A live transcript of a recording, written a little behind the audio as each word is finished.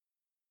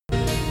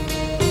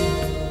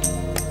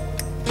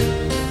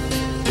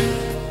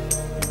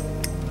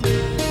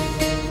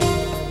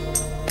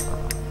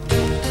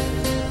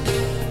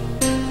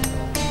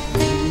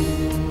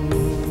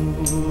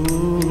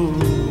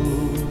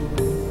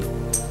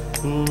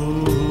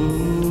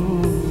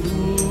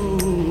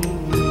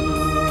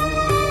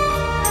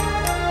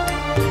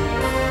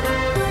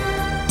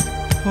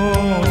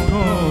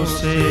होठों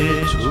से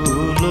छू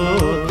लो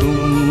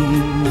तुम,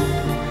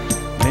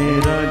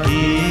 मेरा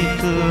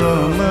गीत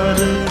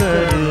अमर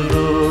कर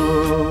दो।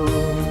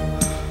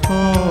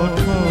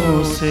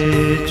 होठों से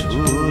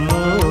छू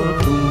लो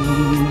तुम,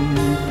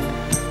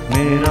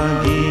 मेरा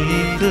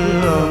गीत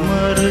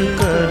अमर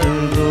कर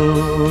दो।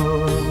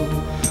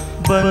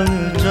 बन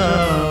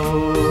जाओ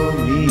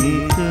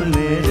मीत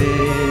मेरे,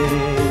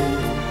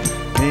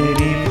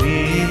 मेरी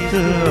प्रीत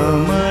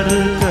अमर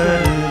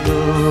कर दो।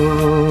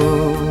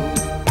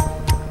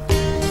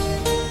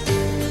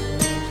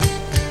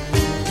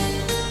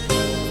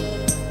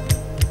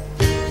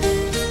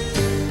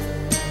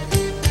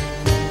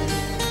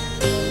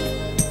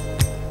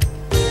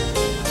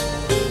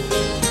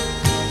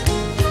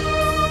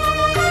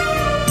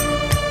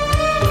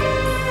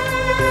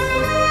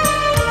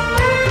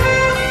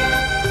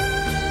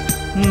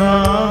 ना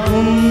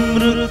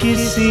उम्र की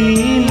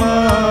सीमा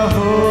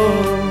हो,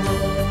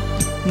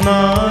 ना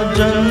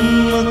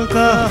जन्म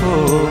का हो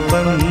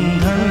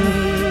बंधन।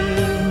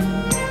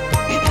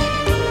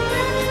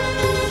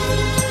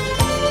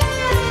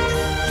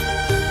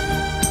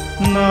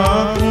 ना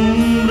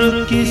उम्र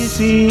की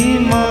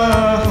सीमा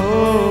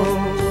हो,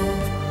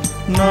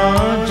 ना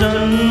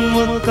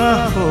जन्म का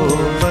हो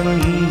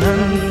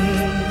बंधन।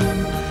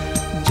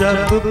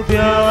 जब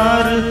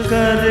प्यार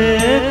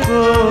करे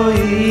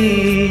कोई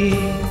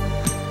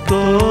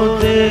तो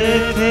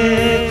देखे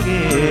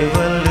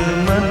केवल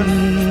मन।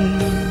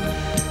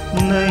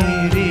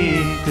 नई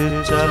रीत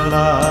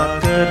चला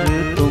कर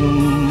तुम,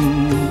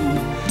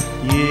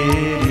 ये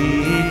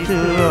रीत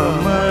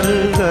अमर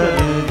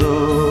कर दो।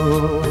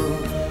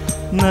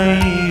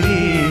 नई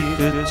रीत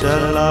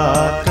चला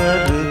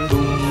कर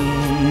तुम,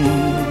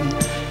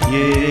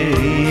 ये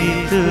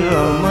रीत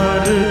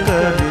अमर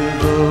कर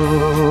दो।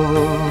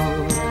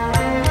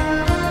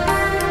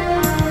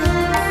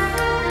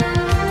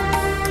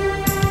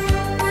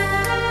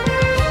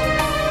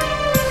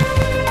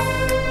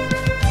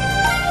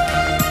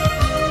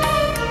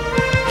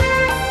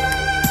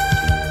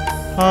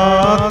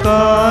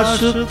 आकाश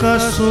का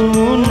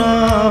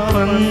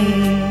सूनापन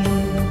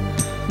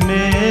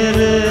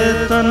मेरे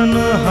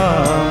तन्हा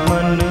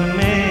मन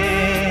में।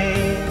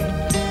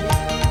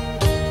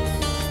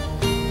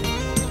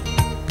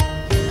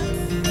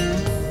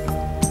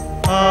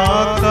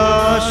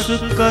 आकाश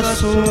का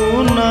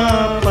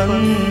सूनापन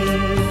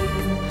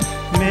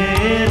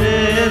मेरे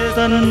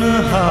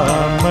तन्हा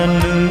मन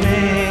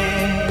में।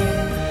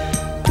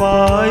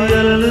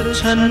 पायल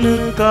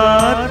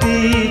छनकाती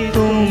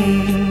तुम,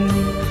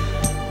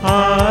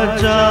 आ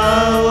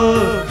जाओ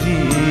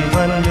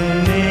जीवन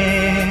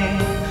में।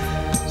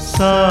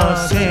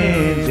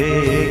 सांसें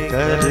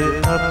देकर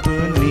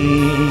अपनी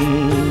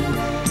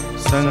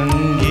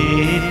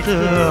संगीत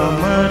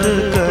अमर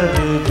कर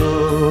दो।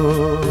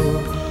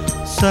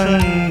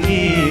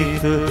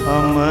 संगीत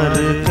अमर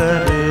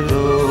कर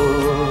दो,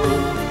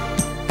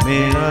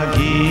 मेरा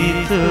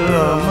गीत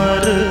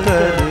अमर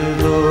कर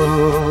दो।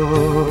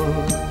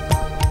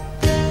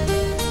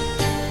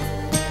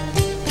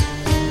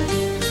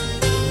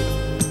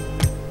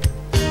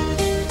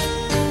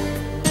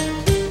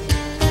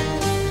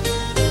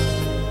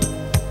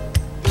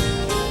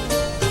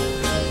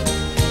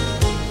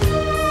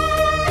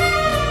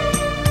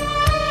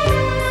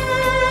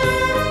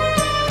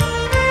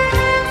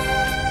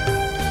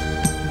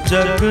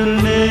 जग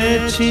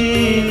ने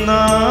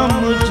छीना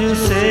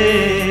मुझसे,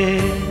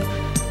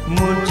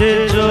 मुझे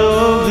जो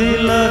भी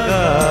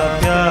लगा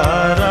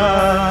प्यारा।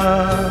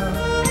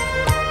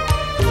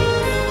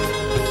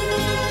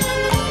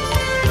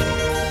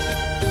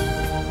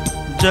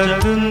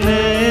 जग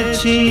ने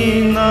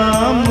छीना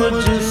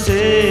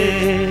मुझसे,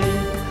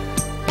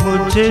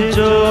 मुझे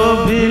जो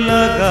भी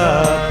लगा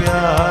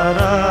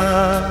प्यारा।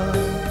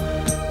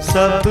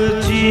 सब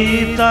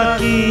जीता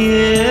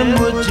किए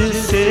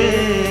मुझसे,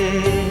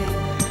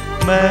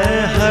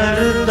 मैं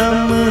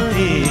हरदम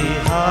ही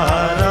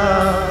हारा।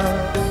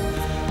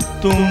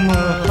 तुम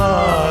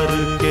हार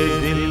के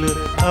दिल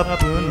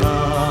अपना,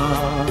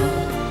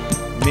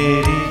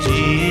 मेरी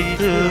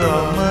जीत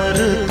अमर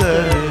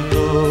कर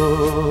दो।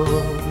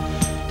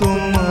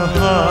 तुम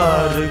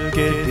हार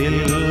के दिल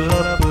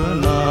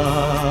अपना,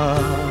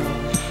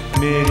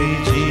 मेरी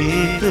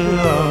जीत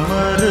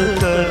अमर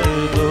कर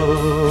दो।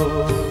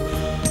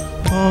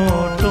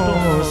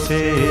 होठों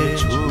से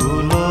छू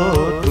लो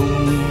तुम,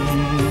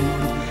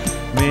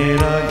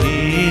 मेरा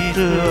गीत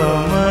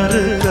अमर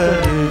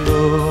कर